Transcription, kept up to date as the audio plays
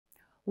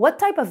What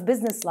type of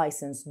business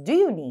license do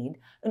you need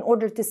in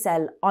order to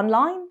sell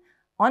online,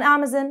 on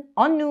Amazon,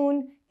 on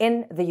Noon,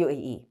 in the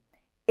UAE?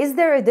 Is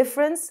there a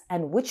difference,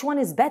 and which one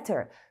is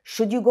better?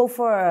 Should you go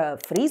for a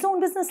Freezone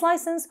business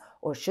license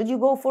or should you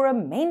go for a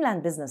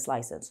Mainland business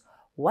license?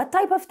 What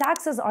type of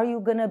taxes are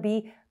you going to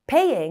be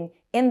paying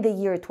in the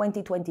year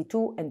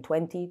 2022 and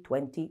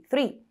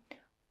 2023?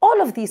 All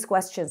of these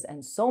questions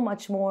and so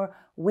much more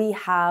we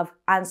have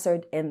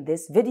answered in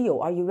this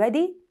video. Are you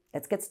ready?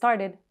 Let's get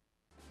started.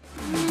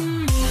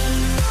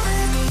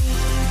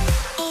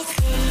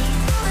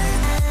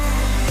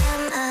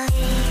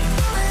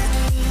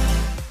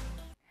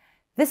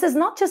 This is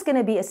not just going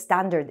to be a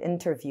standard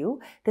interview.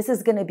 This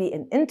is going to be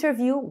an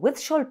interview with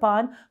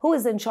Shulpan, who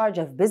is in charge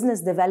of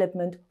business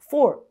development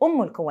for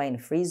Al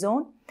Quwain Free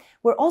Zone.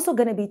 We're also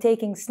going to be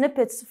taking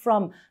snippets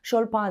from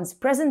Shulpan's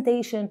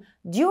presentation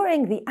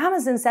during the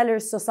Amazon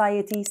Sellers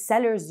Society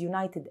Sellers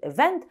United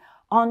event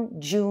on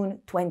June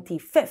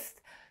 25th.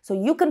 So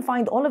you can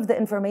find all of the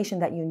information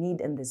that you need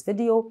in this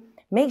video.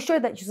 Make sure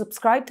that you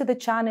subscribe to the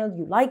channel,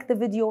 you like the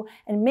video,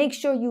 and make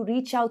sure you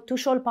reach out to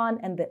Shulpan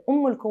and the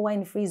Al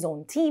Quwain Free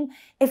Zone team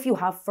if you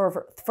have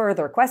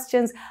further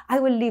questions. I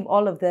will leave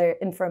all of their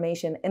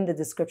information in the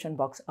description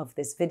box of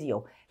this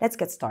video. Let's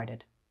get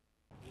started.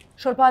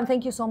 Shulpan,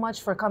 thank you so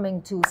much for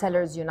coming to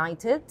Sellers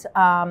United.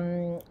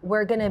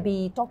 We're going to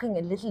be talking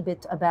a little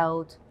bit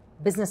about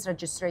business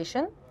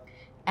registration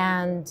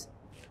and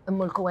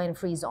Al Quwain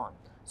Free Zone.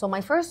 So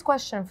my first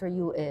question for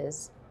you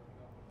is,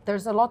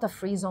 there's a lot of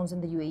free zones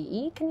in the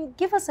UAE. Can you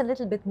give us a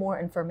little bit more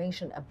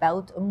information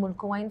about Al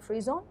Quwain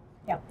Free Zone?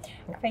 Yeah.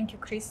 Thank you,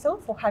 Crystal,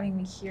 for having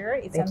me here.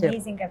 It's an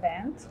amazing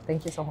event.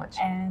 Thank you so much.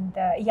 And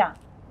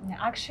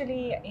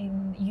actually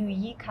in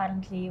UAE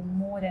currently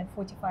more than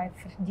 45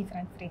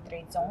 different free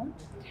trade zones.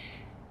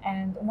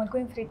 And Al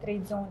Quwain Free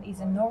Trade Zone is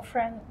a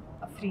northern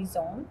free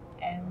zone,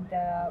 and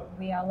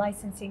we are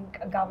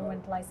a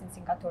government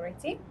licensing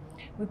authority.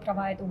 We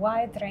provide a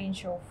wide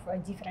range of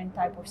different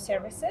type of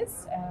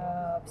services,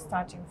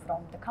 starting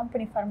from the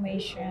company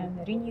formation,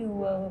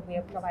 renewal. We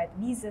provide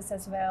visas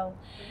as well,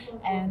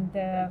 and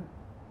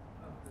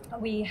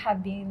we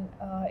have been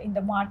in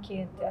the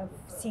market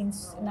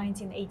since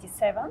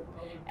 1987,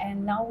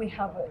 and now we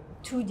have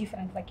two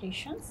different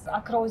locations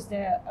across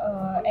the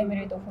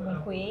Emirate of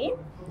Al Quwain,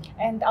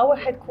 and our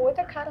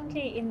headquarters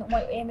currently in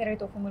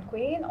Emirate of Al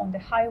Quwain on the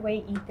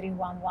highway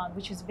E311,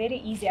 which is very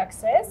easy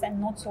access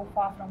and not so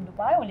far from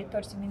Dubai, only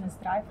 30 minutes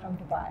drive from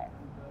Dubai.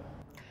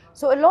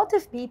 So a lot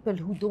of people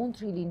who don't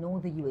really know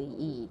the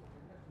UAE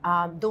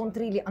don't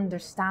really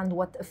understand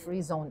what a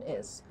free zone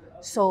is.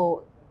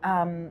 So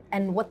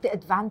and what the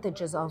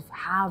advantages of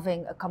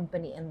having a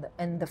company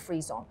in the free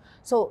zone.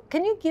 So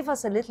can you give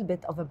us a little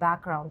bit of a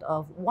background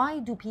of why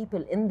do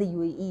people in the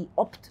UAE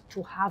opt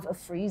to have a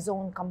free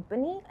zone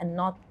company and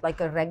not like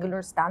a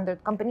regular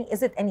standard company?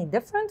 Is it any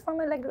different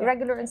from a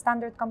regular and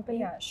standard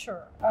company? Yeah,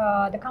 sure.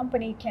 The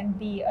company can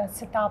be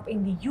set up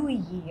in the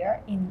UAE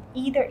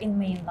either in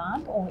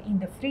Mainland or in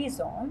the free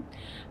zone.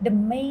 The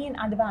main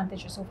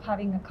advantages of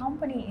having a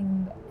company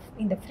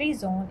in the free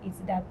zone is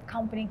that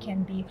company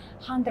can be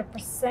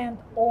 100%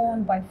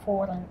 owned by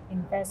foreign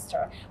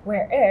investor,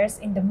 whereas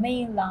in the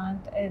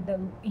Mainland, the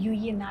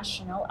UAE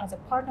national as a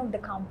partner of the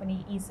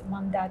company is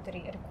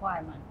mandatory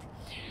requirement.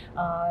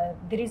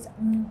 There is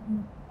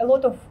a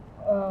lot of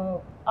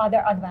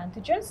other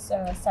advantages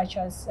such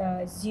as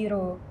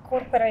zero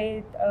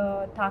corporate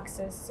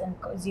taxes and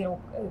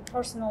zero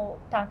personal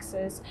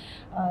taxes,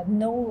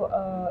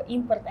 no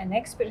import and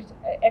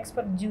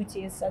export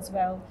duties as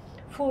well,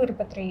 full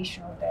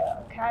repatriation of the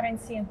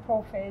currency and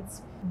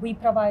profits. We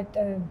provide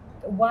a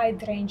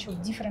wide range of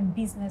different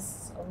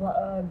business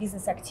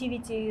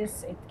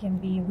activities.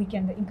 We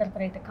can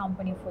incorporate a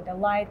company for the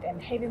light and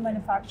heavy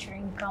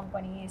manufacturing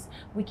companies.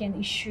 We can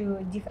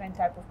issue different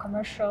type of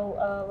commercial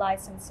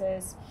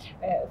licenses.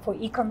 For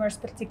e-commerce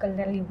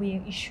particularly,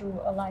 we issue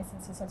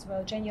licenses as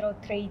well, general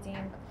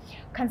trading,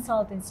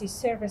 consultancy,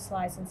 service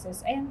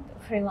licenses, and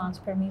freelance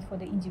permit for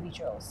the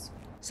individuals.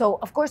 So,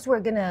 of course, we're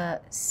going to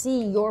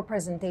see your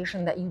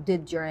presentation that you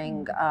did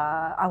during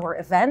our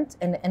event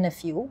in a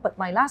few. But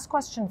my last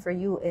question for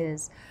you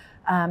is,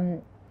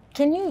 can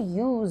you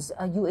use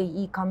a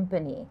UAE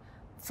company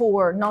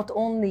for not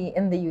only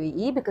in the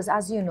UAE, because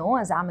as you know,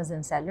 as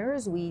Amazon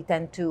sellers, we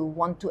tend to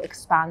want to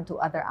expand to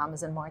other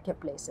Amazon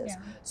marketplaces. Yeah.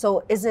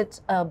 So is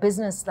it a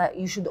business that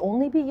you should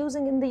only be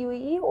using in the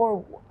UAE,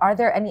 or are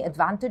there any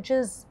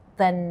advantages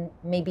than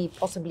maybe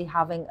possibly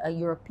having a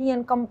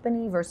European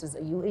company versus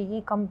a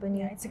UAE company?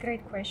 Yeah, it's a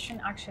great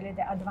question. Actually,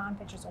 the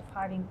advantages of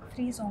having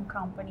free zone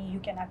company, you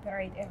can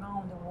operate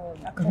around the world,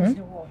 across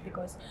the world,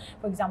 because,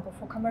 for example,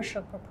 for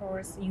commercial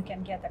purpose, you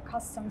can get a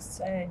customs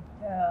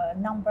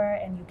number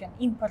and you can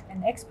import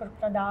and export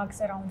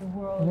products around the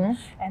world.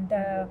 And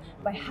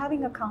by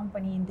having a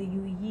company in the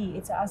UAE,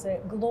 it's as a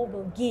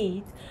global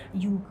gate,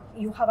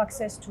 you have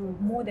access to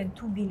more than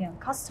 2 billion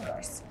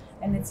customers.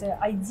 And it's an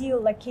ideal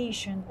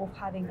location of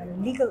having a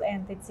legal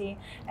entity,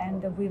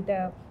 and with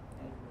the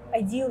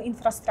ideal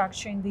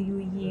infrastructure in the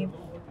UAE,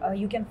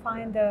 you can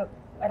find the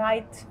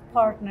right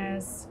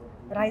partners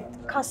right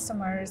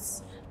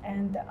customers,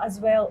 and as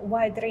well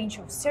wide range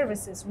of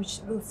services which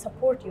will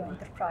support your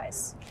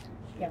enterprise.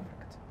 Yeah.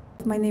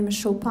 My name is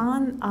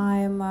Shulpan.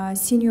 I'm a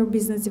Senior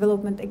Business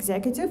Development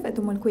Executive at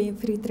UAQ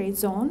Free Trade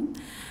Zone.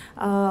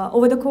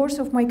 Over the course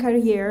of my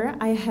career,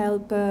 I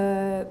help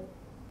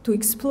to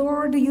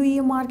explore the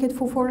UAE market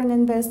for foreign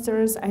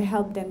investors. I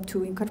help them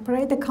to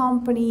incorporate the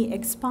company,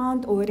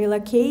 expand or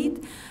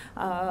relocate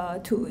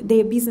to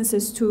their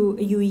businesses to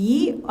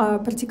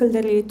UAE,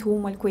 particularly to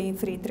UAQ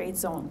Free Trade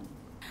Zone.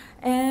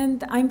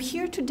 And I'm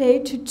here today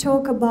to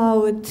talk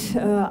about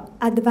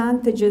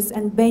advantages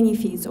and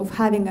benefits of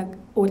having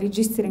or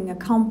registering a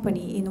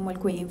company in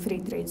UAQ Free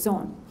Trade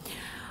Zone.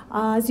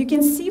 As you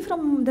can see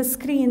from the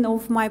screen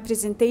of my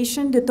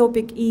presentation, the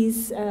topic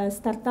is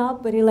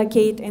Startup,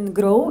 Relocate and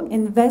Grow,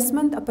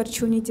 Investment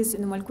Opportunities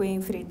in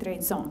UAQ Free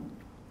Trade Zone.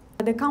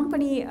 The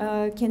company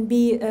can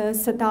be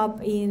set up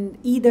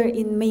either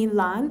in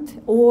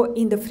mainland or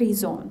in the free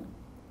zone.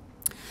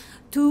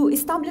 To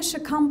establish a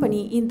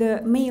company in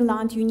the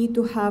mainland, you need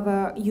to have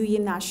a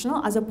UAE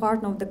national as a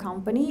partner of the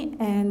company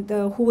and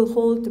who will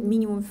hold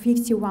minimum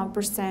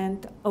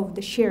 51% of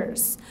the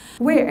shares.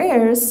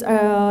 Whereas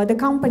the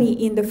company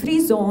in the free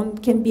zone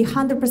can be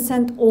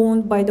 100%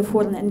 owned by the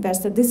foreign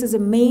investor. This is a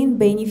main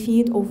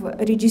benefit of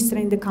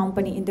registering the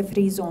company in the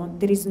free zone.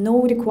 There is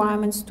no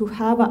requirements to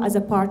have as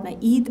a partner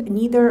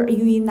neither a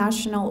UAE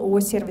national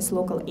or service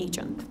local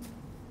agent.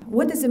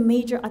 What is a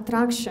major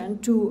attraction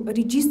to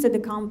register the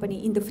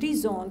company in the free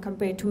zone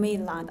compared to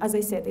mainland? As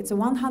I said, it's a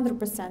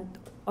 100%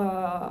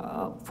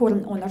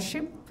 foreign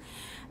ownership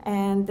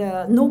and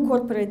no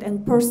corporate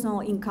and personal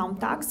income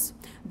tax.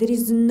 There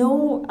is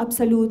no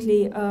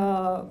absolutely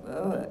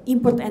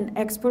import and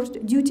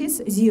export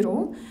duties,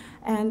 zero,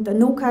 and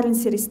no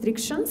currency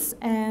restrictions,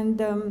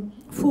 and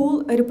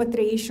full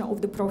repatriation of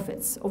the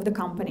profits of the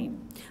company.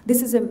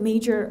 This is a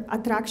major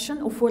attraction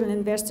of foreign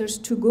investors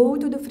to go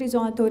to the Free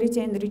Zone Authority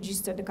and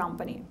register the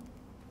company.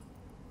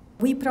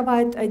 We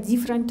provide a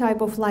different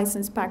type of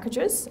license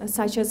packages,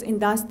 such as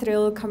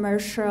industrial,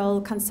 commercial,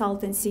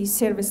 consultancy,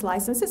 service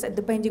licenses.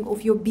 Depending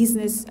on your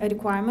business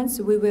requirements,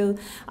 we will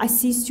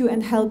assist you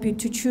and help you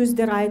to choose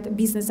the right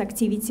business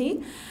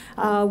activity.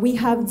 We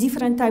have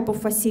different type of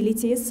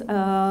facilities,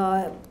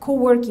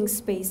 co-working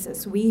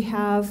spaces. We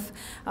have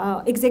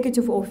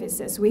executive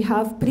offices. We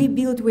have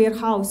pre-built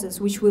warehouses,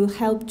 which will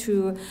help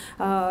to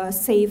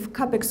save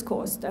capex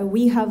cost.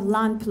 We have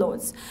land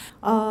plots.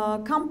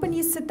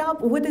 Company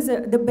setup, what is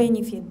the benefit?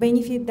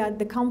 Benefit that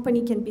the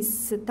company can be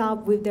set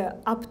up with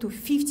up to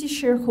 50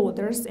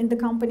 shareholders in the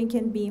company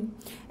can be,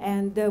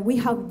 and we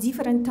have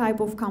different type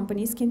of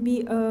companies can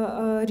be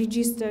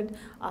registered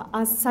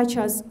such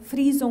as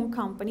free zone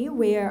company,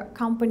 where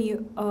company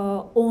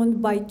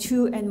owned by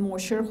 2 and more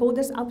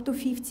shareholders up to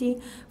 50.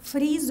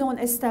 Free zone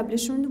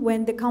establishment,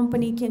 when the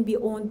company can be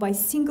owned by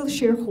single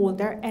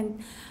shareholder, and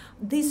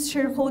this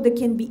shareholder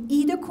can be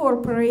either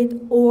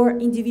corporate or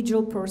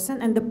individual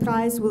person, and the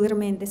price will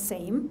remain the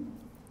same.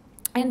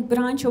 And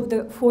branch of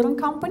the foreign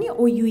company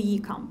or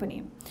UAE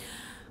company.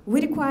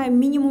 We require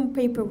minimum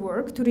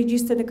paperwork to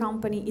register the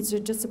company. It's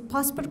just a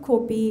passport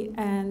copy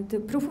and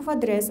proof of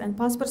address and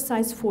passport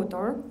size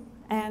photo,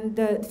 and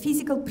the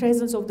physical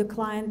presence of the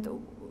client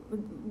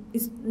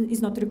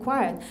is not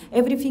required.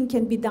 Everything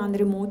can be done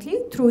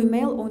remotely through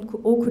email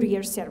or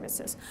courier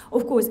services.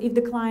 Of course, if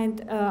the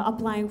client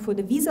applying for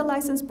the visa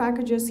license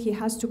packages, he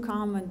has to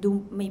come and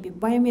do maybe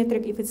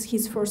biometric if it's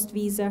his first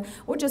visa,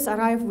 or just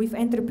arrive with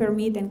entry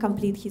permit and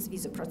complete his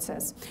visa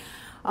process.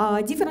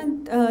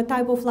 Different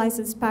type of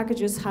license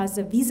packages has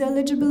a visa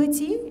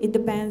eligibility. It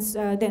depends,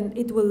 then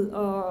it will,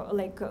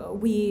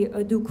 we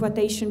do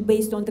quotation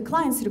based on the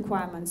client's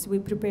requirements. We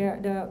prepare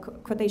the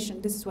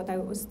quotation, this is what I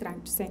was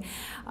trying to say,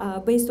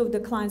 based on the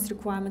client's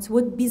requirements,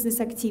 what business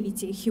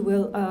activity he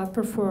will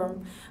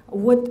perform,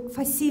 what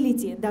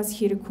facility does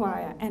he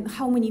require, and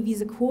how many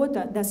visa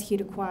quota does he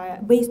require.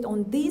 Based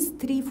on these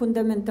 3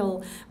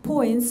 fundamental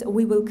points,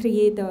 we will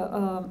create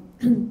a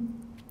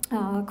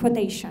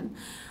quotation.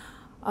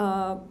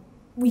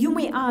 You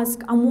may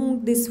ask,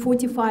 among these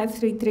 45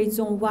 free trade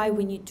zones, why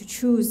we need to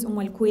choose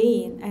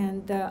UAQ.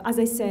 And as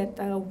I said,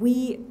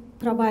 we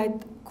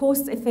provide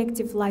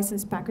cost-effective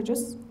license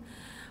packages.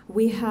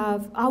 We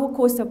have, our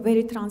costs are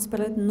very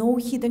transparent, no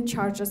hidden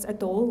charges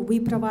at all. We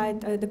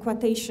provide the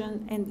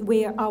quotation and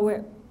where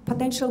our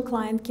potential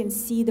client can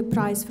see the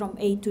price from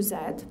A to Z.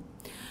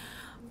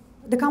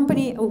 The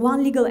company,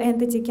 one legal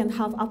entity can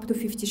have up to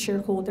 50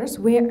 shareholders,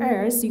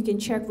 whereas you can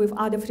check with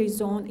other free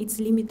zone, it's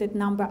limited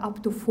number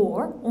up to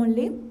 4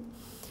 only.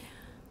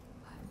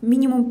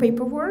 Minimum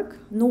paperwork,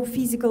 no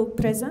physical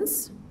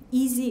presence,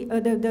 easy,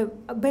 the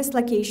best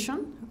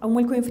location.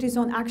 UAQ Free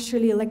Zone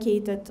actually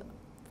located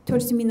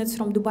 30 minutes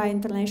from Dubai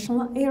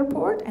International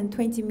Airport and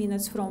 20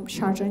 minutes from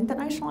Sharjah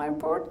International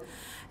Airport,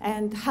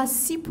 and has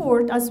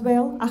seaport as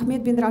well,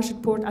 Ahmed bin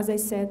Rashid Port, as I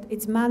said.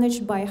 It's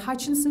managed by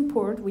Hutchinson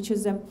Port, which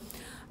is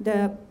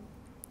the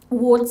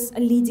world's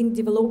leading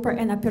developer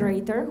and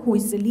operator, who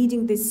is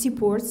leading the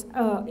seaports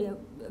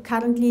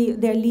currently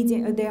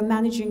they're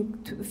managing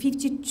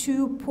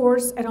 52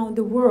 ports around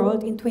the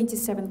world in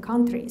 27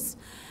 countries.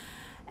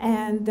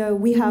 And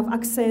we have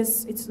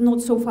access, it's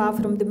not so far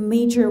from the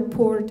major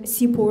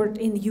seaport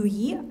in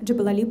UAE,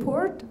 Jebel Ali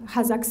port,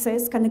 has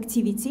access,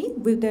 connectivity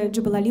with the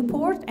Jebel Ali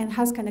port and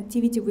has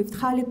connectivity with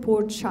Khalid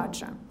port,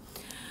 Sharjah.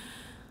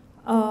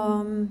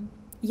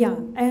 Yeah,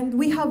 and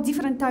we have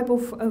different type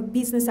of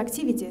business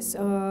activities.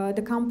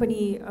 The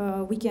company,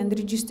 we can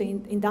register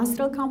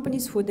industrial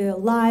companies for the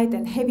light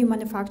and heavy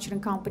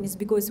manufacturing companies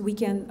because we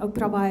can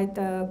provide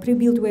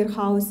pre-built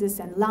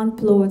warehouses and land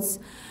plots.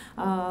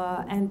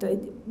 And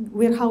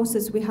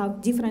warehouses, we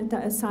have different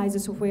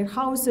sizes of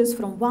warehouses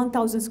from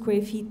 1,000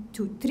 square feet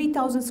to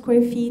 3,000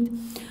 square feet.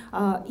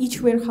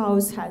 Each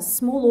warehouse has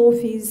small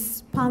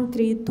office,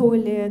 pantry,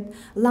 toilet,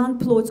 land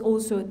plots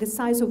also. The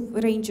size of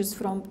ranges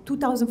from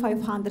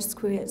 2,500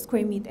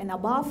 square meter and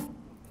above.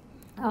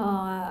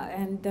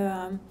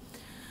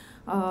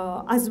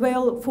 As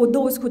well, for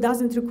those who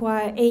doesn't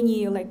require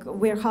any like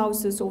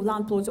warehouses or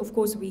land plots, of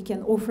course, we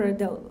can offer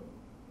the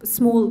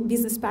small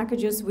business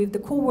packages with the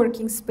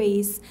co-working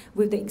space,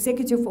 with the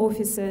executive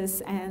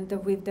offices, and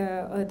with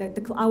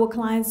our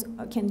clients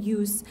can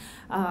use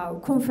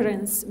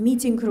conference,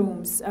 meeting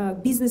rooms,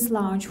 business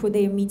lounge for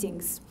their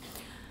meetings.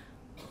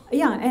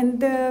 Yeah, and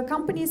the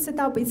company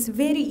setup, it's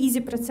very easy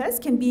process,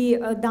 can be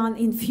done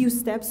in few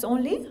steps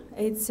only.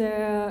 It's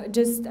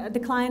just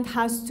the client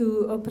has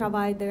to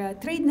provide their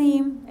trade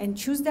name and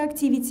choose the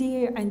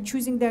activity, and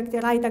choosing the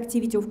right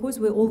activity, of course,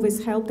 we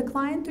always help the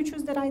client to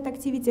choose the right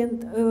activity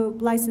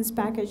and license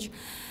package.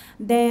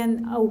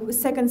 Then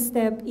second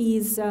step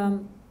is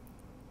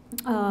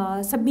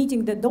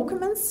submitting the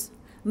documents,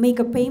 make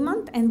a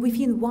payment, and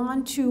within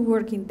 1-2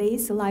 working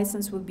days, a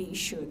license will be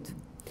issued.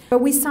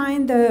 We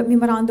signed a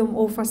memorandum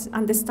of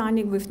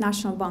understanding with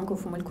National Bank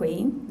of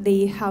Quwain.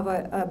 They have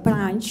a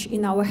branch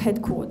in our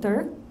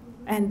headquarters,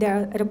 and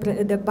they're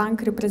the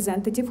bank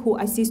representative who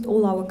assist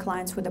all our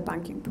clients with the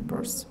banking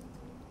purpose.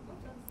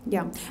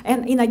 Yeah,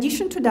 and in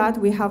addition to that,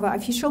 we have an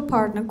official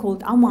partner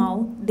called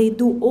Amal. They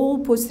do all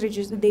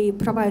they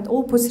provide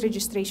all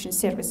post-registration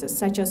services,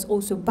 such as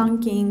also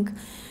banking,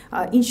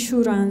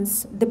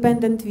 insurance,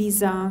 dependent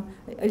visa,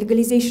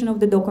 legalization of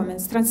the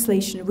documents,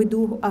 translation. We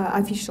do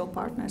official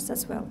partners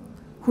as well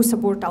who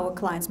support our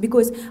clients,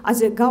 because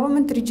as a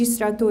government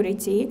register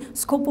authority,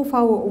 scope of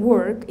our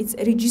work is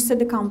register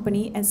the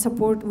company and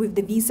support with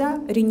the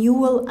visa,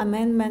 renewal,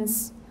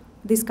 amendments,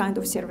 this kind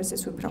of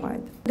services we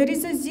provide. There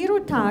is a zero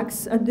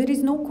tax, there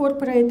is no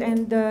corporate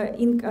and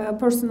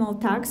personal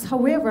tax.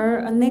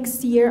 However,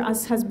 next year,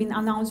 as has been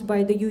announced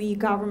by the UAE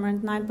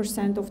government,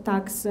 9% of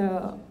tax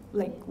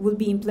will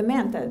be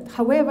implemented.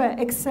 However,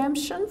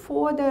 exemption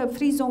for the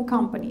free zone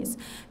companies,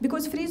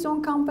 because free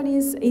zone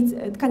companies is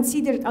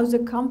considered as the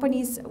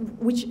companies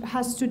which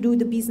has to do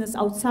the business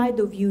outside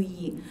of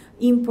UAE,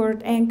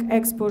 import and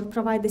export,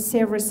 provide the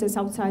services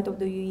outside of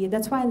the UAE.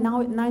 That's why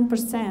now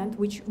 9%,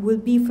 which will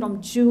be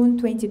from June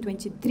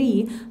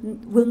 2023,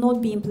 will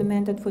not be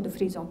implemented for the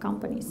free zone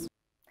companies.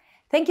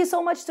 Thank you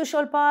so much to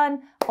Shulpan,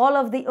 all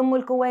of the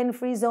Quwain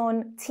Free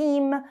Zone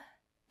team.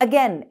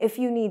 Again, if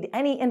you need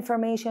any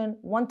information,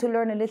 want to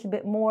learn a little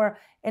bit more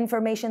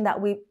information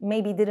that we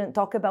maybe didn't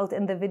talk about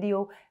in the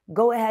video,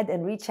 go ahead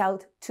and reach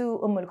out to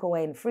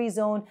Quwain Free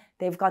Zone.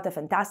 They've got a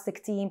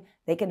fantastic team.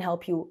 They can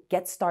help you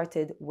get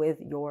started with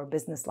your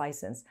business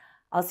license.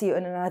 I'll see you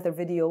in another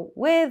video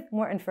with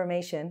more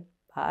information.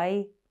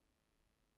 Bye.